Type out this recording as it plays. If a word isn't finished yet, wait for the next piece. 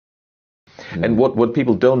And what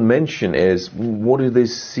people don't mention is, what do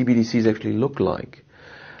these CBDCs actually look like?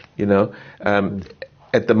 You know,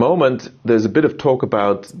 at the moment, there's a bit of talk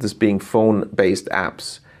about this being phone-based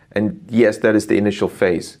apps. And yes, that is the initial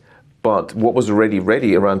phase. But what was already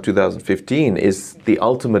ready around 2015 is the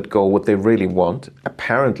ultimate goal. What they really want,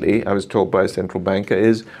 apparently, I was told by a central banker,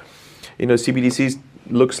 is, you know, CBDCs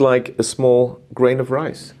looks like a small grain of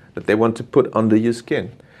rice that they want to put under your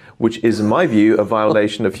skin, which is, in my view, a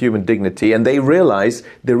violation of human dignity. And they realize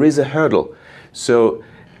there is a hurdle. So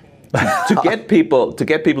to get people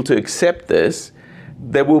to accept this,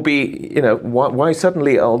 there will be, you know, why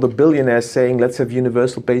suddenly all the billionaires saying, let's have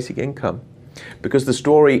universal basic income? Because the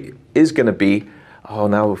story is going to be, oh,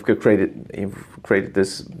 now we've created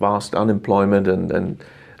this vast unemployment and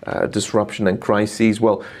disruption and crises.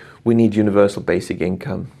 Well, we need universal basic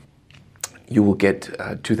income. You will get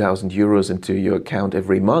 2,000 euros into your account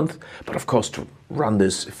every month. But of course, to run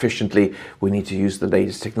this efficiently, we need to use the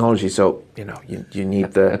latest technology. So, you know, you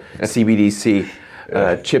need the CBDC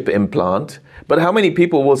chip implant. But how many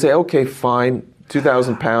people will say, okay, fine,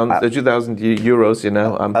 2,000 pounds, 2,000 euros, you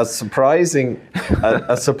know? A surprising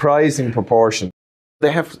proportion.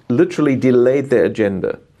 They have literally delayed their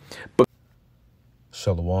agenda. But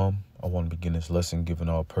Shalom. I want to begin this lesson giving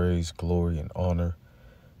all praise, glory, and honor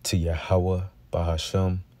to Yahweh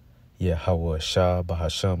Bahashem, Yahweh Shah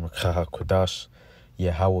Bahashem, Rakha Kodash,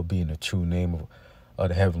 Yahweh being the true name of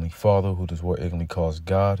the Heavenly Father, who this word ignorantly calls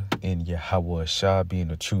God, and Yahweh Shah being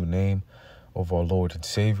the true name of our Lord and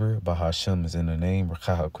Savior. Bahashem is in the name,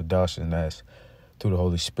 Rakha Kodash, and that's through the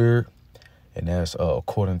Holy Spirit, and that's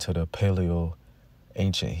according to the Paleo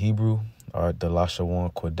ancient Hebrew, or the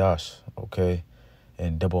Lashawan Kodash, okay?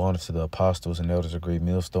 And double honor to the apostles and elders of Great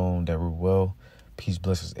Millstone that rule well. Peace,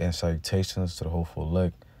 blessings, and salutations to the hopeful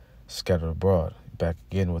elect scattered abroad. Back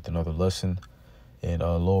again with another lesson. And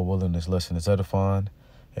Lord willing, this lesson is edifying.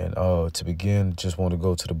 And to begin, just want to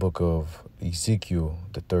go to the book of Ezekiel,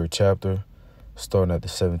 the 3rd chapter, starting at the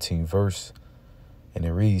 17th verse. And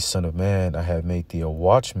it reads, Son of man, I have made thee a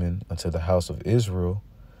watchman unto the house of Israel.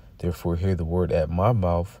 Therefore hear the word at my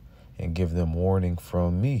mouth and give them warning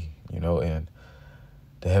from me. You know, and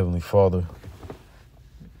the Heavenly Father,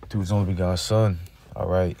 through his only begotten Son, all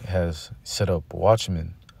right, has set up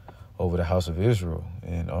watchmen over the house of Israel.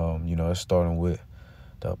 And, you know, it's starting with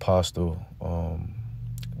the apostle,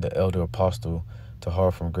 the elder apostle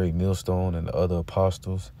Tahar from Great Millstone, and the other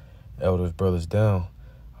apostles, elders, brothers down,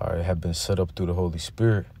 all right, have been set up through the Holy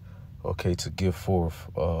Spirit, okay, to give forth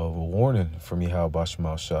a warning from Yahweh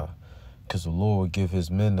Shema Shah, because the Lord will give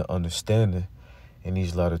his men the understanding in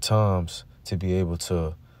these latter times to be able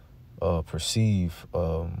to perceive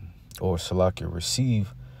or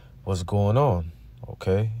receive what's going on,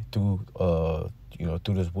 okay, through you know,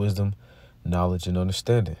 through this wisdom, knowledge, and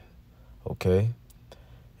understanding, okay.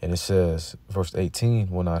 And it says, verse 18,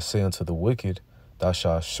 when I say unto the wicked, thou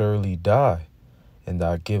shalt surely die, and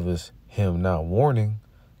thou givest him not warning,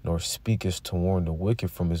 nor speakest to warn the wicked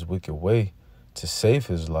from his wicked way to save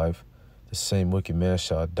his life, the same wicked man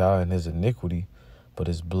shall die in his iniquity, but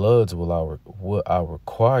his bloods will I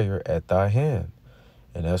require at thy hand.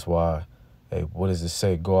 And that's why, hey, what does it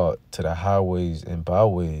say? Go out to the highways and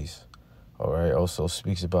byways. All right. Also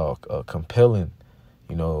speaks about compelling,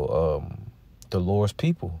 you know, the Lord's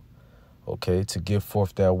people, okay, to give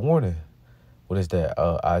forth that warning. What is that?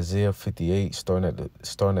 Isaiah 58, starting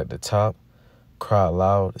at the top. Cry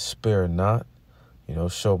loud, spare not. You know,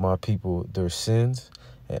 show my people their sins.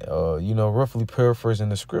 You know, roughly paraphrasing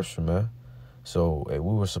the scripture, man. So we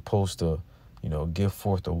were supposed to, you know, give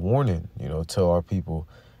forth a warning, you know, tell our people,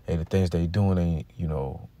 hey, the things they doing ain't, you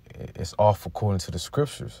know, it's off according to the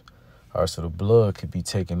scriptures. All right, so the blood could be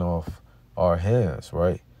taken off our hands,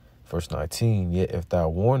 right? Verse 19, yet if thou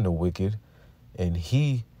warn the wicked, and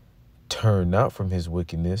he turn not from his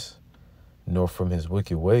wickedness, nor from his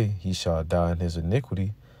wicked way, he shall die in his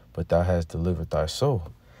iniquity, but thou hast delivered thy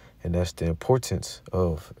soul. And that's the importance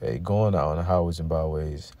of going out on the highways and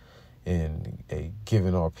byways and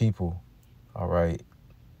giving our people, all right,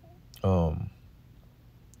 or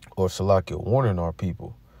Salakia, warning our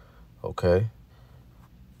people, okay,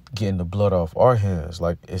 getting the blood off our hands,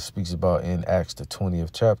 like it speaks about in Acts, the 20th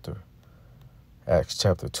chapter, Acts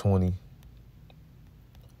chapter 20.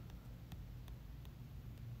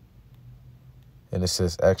 And it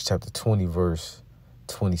says, Acts chapter 20, verse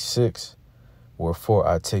 26, wherefore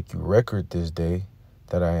I take you record this day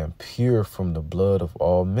that I am pure from the blood of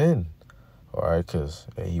all men. All right, because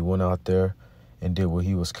he went out there and did what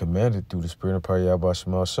he was commanded through the Spirit of Yahweh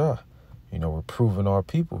Shema Shah, you know, reproving our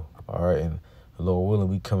people. All right, and the Lord willing,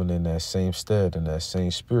 we coming in that same stead, in that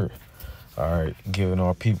same spirit. all right, giving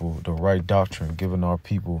our people the right doctrine, giving our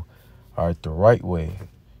people, all right, the right way,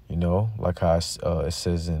 you know, like how it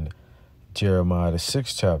says in Jeremiah, the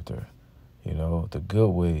 6th chapter, you know, the good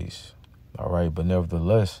ways, all right, but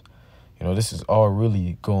nevertheless, you know, this is all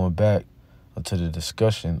really going back to the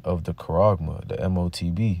discussion of the charagma, the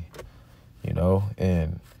MOTB, you know,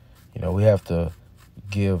 and, you know, we have to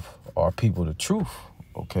give our people the truth,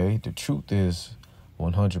 okay? The truth is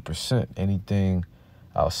 100%. Anything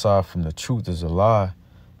outside from the truth is a lie,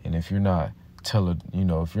 and if you're not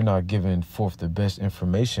if you're not giving forth the best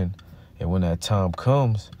information, and when that time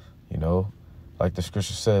comes, you know, like the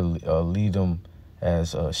scripture said, lead them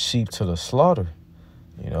as sheep to the slaughter,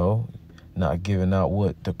 you know, not giving out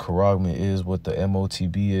what the charagma is, what the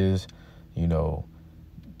MOTB is, you know,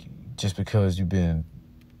 just because you've been,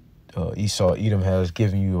 Esau, Edom has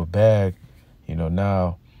given you a bag, you know,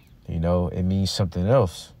 now, you know, it means something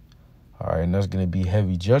else. All right, and there's going to be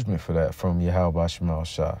heavy judgment for that from Yahweh Shemal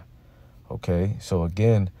Shah. Okay, so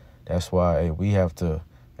again, that's why we have to,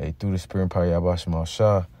 through the Spirit and power of Yahweh Shemal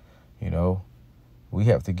Shah, you know, we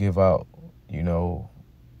have to give out, you know,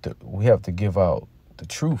 we have to give out the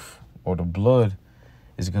truth, or the blood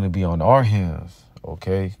is going to be on our hands,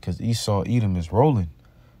 okay? Because Esau, Edom is rolling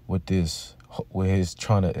with this, with his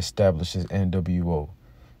trying to establish his NWO,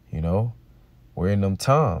 you know? We're in them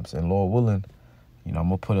times, and Lord willing, you know, I'm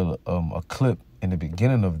going to put a clip in the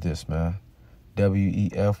beginning of this, man.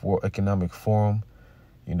 WEF, World Economic Forum,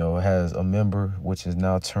 you know, has a member which is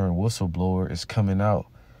now turned whistleblower, is coming out.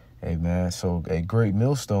 Hey, man, so a great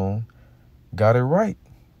millstone got it right,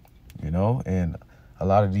 you know, and a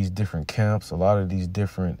lot of these different camps, a lot of these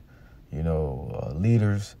different, you know,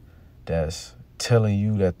 leaders that's telling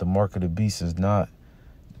you that the mark of the beast is not,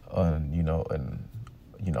 a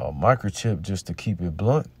microchip, just to keep it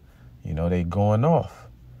blunt, you know, they going off,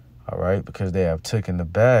 all right, because they have taken the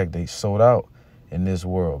bag, they sold out in this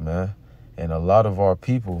world, man. And a lot of our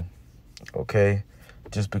people, okay,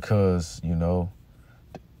 just because,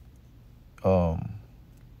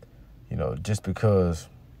 just because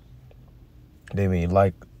they may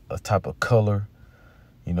like a type of color,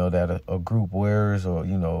 you know, that a group wears, or,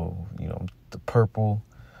 the purple,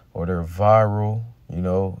 or they're viral,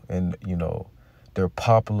 and, they're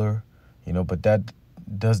popular, but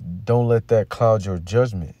don't let that cloud your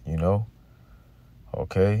judgment,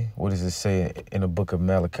 Okay. What does it say in the book of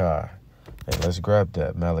Malachi? Hey, let's grab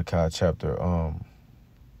that. Malachi chapter,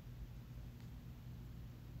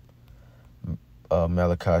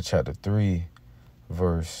 Malachi chapter 3,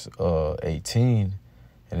 verse 18.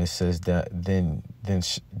 And it says that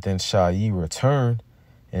then shall ye return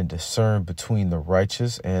and discern between the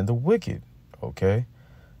righteous and the wicked. Okay.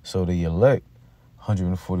 So the elect,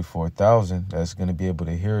 144,000, that's going to be able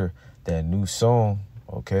to hear that new song.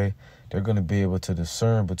 Okay. They're going to be able to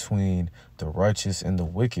discern between the righteous and the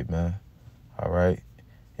wicked, man. All right.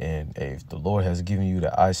 And if the Lord has given you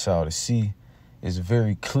the eyesight to see, it's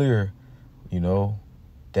very clear,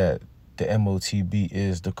 that the MOTB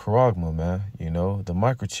is the charagma, man. The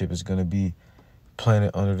microchip is going to be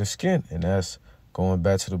planted under the skin. And that's going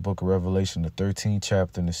back to the book of Revelation, the 13th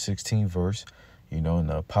chapter and the 16th verse. And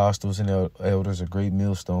the apostles and elders, a great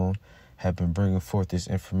millstone, have been bringing forth this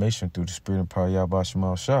information through the Spirit and power of Yahweh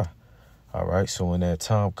Shemal Shah. All right. So when that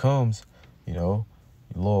time comes, Lord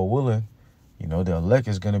willing, the elect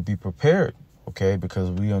is going to be prepared. Okay.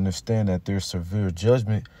 Because we understand that there's severe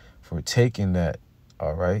judgment for taking that.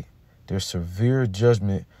 All right. There's severe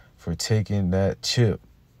judgment for taking that chip.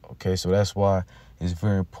 Okay. So that's why it's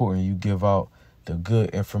very important you give out the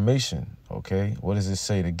good information. Okay. What does it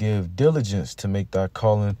say? To give diligence to make thy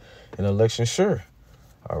calling and election sure.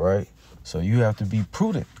 All right. So you have to be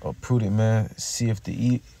prudent. A prudent man see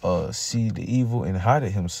the evil and hide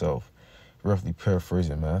it himself. Roughly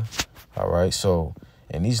paraphrasing, man. All right. So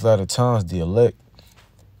in these latter times, the elect,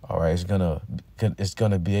 all right, it's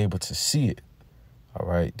gonna be able to see it. All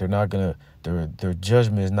right. They're not gonna their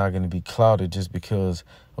judgment is not gonna be clouded just because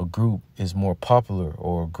a group is more popular,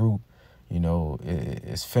 or a group,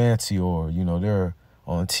 is fancy, or they're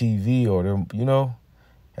on TV, or they're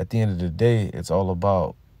at the end of the day, it's all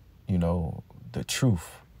about the truth.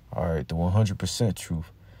 All right, the 100% truth.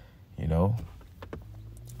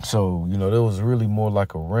 So there was really more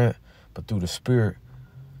like a rant, but through the Spirit.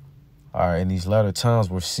 All right, in these latter times,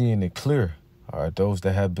 we're seeing it clear. All right, those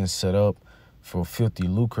that have been set up for filthy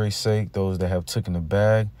lucre's sake, those that have taken the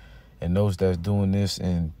bag, and those that's doing this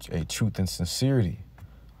in a truth and sincerity.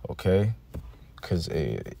 Okay, because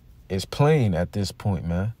it's plain at this point,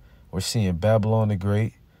 man. We're seeing Babylon the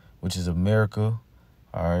Great, which is America.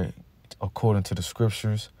 All right, according to the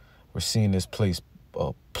scriptures, we're seeing this place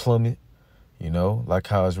plummet. You know, like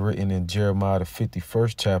how it's written in Jeremiah, the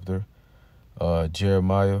 51st chapter,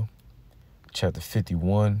 Jeremiah chapter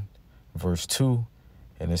 51, verse 2.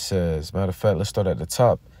 And it says, matter of fact, let's start at the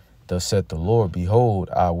top. Thus saith the Lord,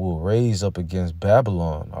 behold, I will raise up against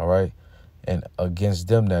Babylon, all right, and against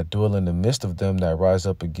them that dwell in the midst of them that rise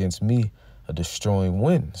up against me, a destroying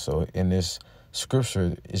wind. So in this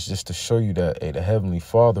scripture, it's just to show you that the Heavenly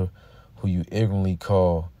Father, who you ignorantly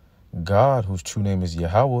call God, whose true name is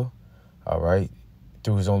Yahweh, all right,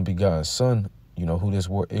 through his only begotten Son, you know, who this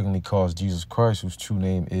word ignorantly calls Jesus Christ, whose true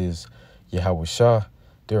name is Yahweh Shah,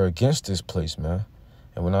 they're against this place, man.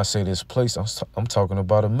 And when I say this place, I'm talking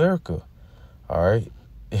about America, all right?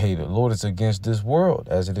 Hey, the Lord is against this world,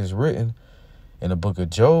 as it is written in the book of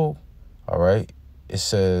Job, all right? It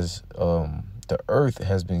says the earth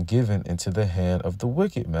has been given into the hand of the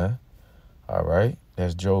wicked, man, all right?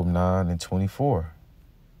 That's Job 9:24.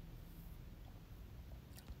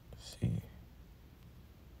 Let's see.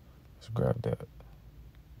 Let's grab that.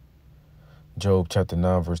 Job chapter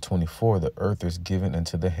 9, verse 24, the earth is given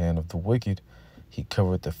into the hand of the wicked. He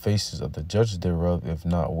covered the faces of the judges thereof, if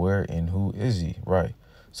not where and who is he? Right.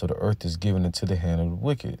 So the earth is given into the hand of the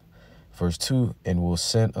wicked. Verse 2, and will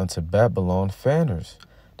send unto Babylon fanners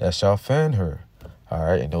that shall fan her. All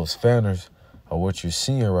right. And those fanners are what you're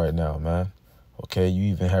seeing right now, man. Okay.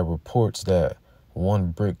 You even have reports that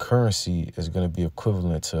one brick currency is going to be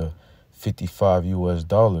equivalent to $55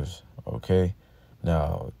 US. Okay.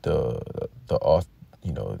 Now,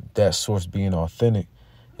 you know, that source being authentic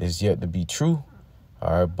is yet to be true.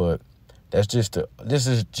 All right, but this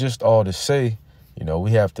is just all to say, you know,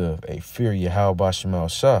 we have to fear Yahweh Bashemal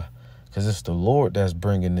Shah, because it's the Lord that's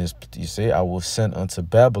bringing this. You say, I will send unto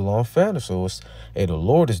Babylon fanners. So it's, the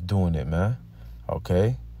Lord is doing it, man.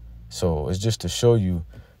 Okay, so it's just to show you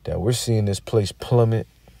that we're seeing this place plummet.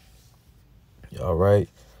 All right,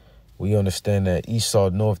 we understand that Esau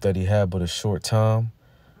knoweth that he had but a short time.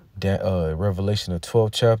 Revelation, the 12th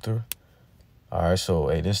chapter. All right, so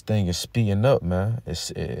this thing is speeding up, man. It's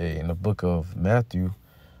in the book of Matthew.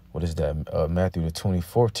 What is that? Matthew, the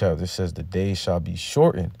 24th chapter. It says the days shall be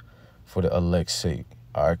shortened for the elect's sake.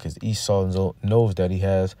 All right, because Esau knows that he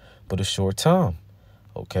has but a short time.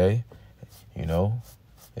 Okay, you know,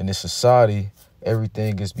 in this society,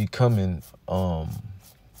 everything is becoming, you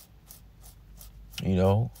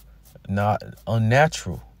know, not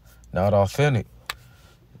unnatural, not authentic.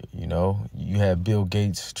 You know, you have Bill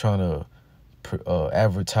Gates trying to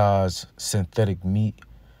advertise synthetic meat.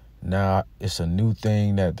 Now it's a new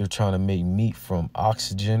thing that they're trying to make meat from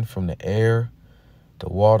oxygen from the air. The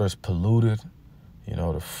water's polluted. You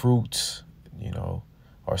know, the fruits, you know,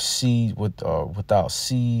 are without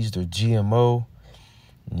seeds. They're GMO.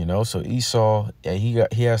 You know, so Esau, yeah,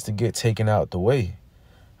 he has to get taken out the way.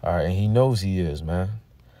 All right, and he knows he is, man.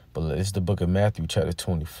 But it's the book of Matthew, chapter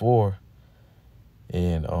 24.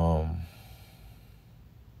 And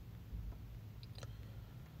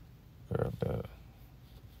grab that.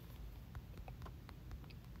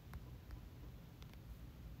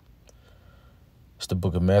 It's the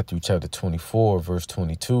book of Matthew, chapter 24, verse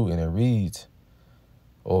 22, and it reads,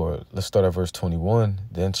 or let's start at verse 21.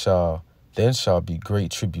 Then shall be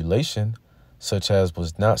great tribulation, such as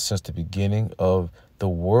was not since the beginning of the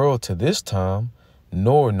world to this time,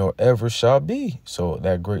 nor ever shall be. So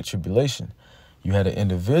that great tribulation, you had an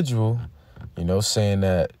individual, you know, saying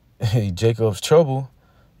that, hey, Jacob's trouble,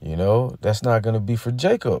 you know, that's not going to be for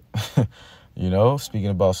Jacob. You know, speaking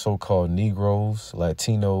about so-called Negroes,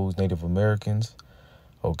 Latinos, Native Americans.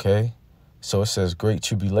 Okay, so it says great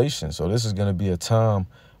tribulation. So this is going to be a time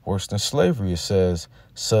worse than slavery. It says,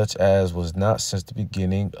 such as was not since the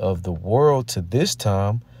beginning of the world to this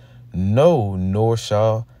time, no, nor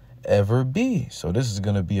shall ever be. So this is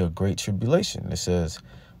going to be a great tribulation. It says,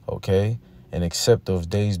 okay, and except those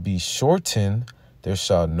days be shortened, there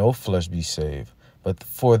shall no flesh be saved. But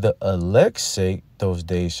for the elect's sake, those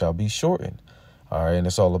days shall be shortened. All right, and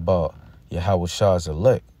it's all about Yahweh Shah's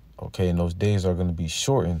elect. Okay, and those days are going to be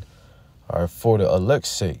shortened, all right, for the elect's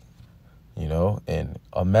sake. You know, and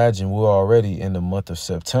imagine we're already in the month of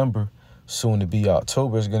September, soon to be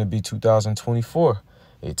October. It's going to be 2024.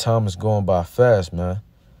 Time is going by fast, man.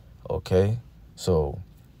 Okay, so,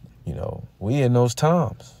 you know, we in those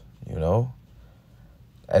times, you know,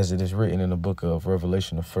 as it is written in the book of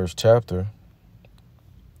Revelation, the 1st chapter,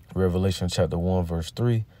 Revelation chapter 1, verse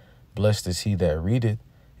 3, blessed is he that readeth,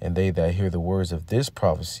 and they that hear the words of this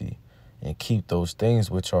prophecy, and keep those things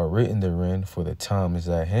which are written therein, for the time is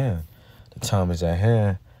at hand. The time is at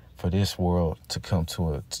hand for this world to come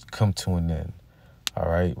to an end. All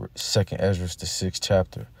right, 2nd Ezra, the 6th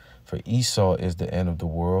chapter. For Esau is the end of the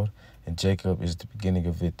world, and Jacob is the beginning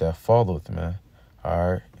of it that followeth, man.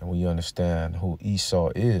 All right, and we understand who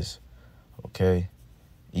Esau is, okay?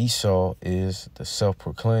 Esau is the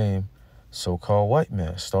self-proclaimed so-called white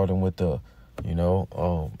man, starting with the,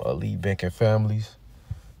 elite banking families,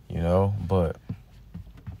 but,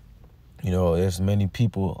 there's many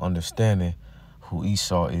people understanding who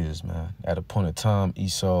Esau is, man. At a point in time,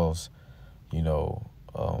 Esau's, he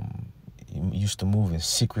used to move in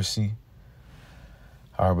secrecy,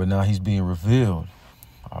 all right, but now he's being revealed.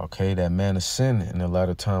 Okay, that man of sin in the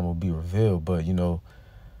latter time will be revealed. But,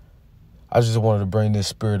 I just wanted to bring this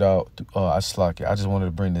spirit out. I just wanted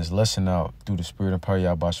to bring this lesson out through the spirit and power of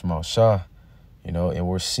Yahweh Shema Shah, and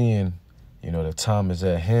we're seeing, the time is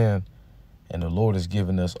at hand, and the Lord has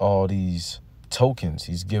given us all these tokens.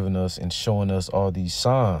 He's given us and showing us all these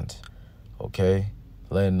signs, okay,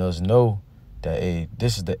 letting us know that, hey,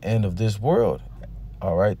 this is the end of this world.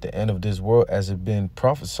 All right, the end of this world as it been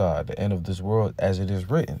prophesied, the end of this world as it is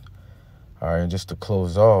written. All right, and just to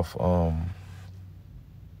close off,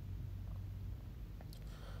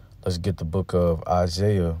 let's get the book of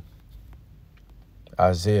Isaiah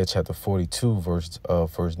chapter 42, verse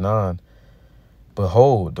 9.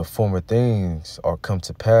 Behold, the former things are come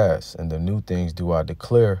to pass, and the new things do I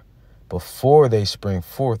declare. Before they spring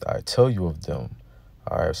forth, I tell you of them.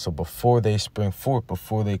 All right, so before they spring forth,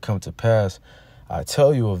 before they come to pass, I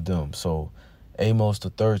tell you of them. So Amos, the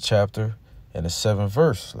 3rd chapter and the 7th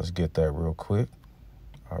verse. Let's get that real quick.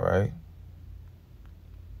 All right.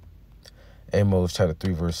 Amos chapter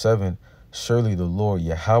 3, verse 7. Surely the Lord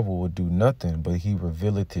Yahweh will do nothing, but he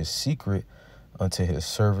revealeth his secret unto his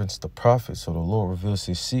servants, the prophets. So the Lord reveals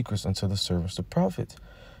his secrets unto the servants, the prophets.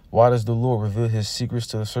 Why does the Lord reveal his secrets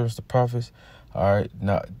to the servants, the prophets? All right.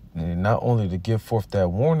 Not only to give forth that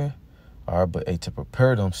warning, all right, but to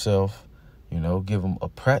prepare themselves, give them a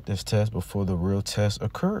practice test before the real test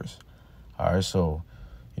occurs. All right, so,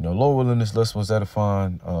 Lord willing, this lesson was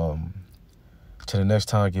edifying. To the next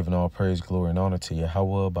time, giving all praise, glory, and honor to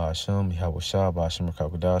Yahweh, Ba'ashem, Yahweh Shah, Ba'ashem,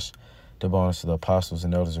 Rakakwadash. Double honors to the apostles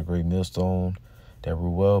and elders of Great Millstone that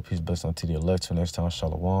rule well. Peace, blessing unto the elect. Till next time,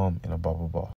 Shalom, and a blah, blah, blah.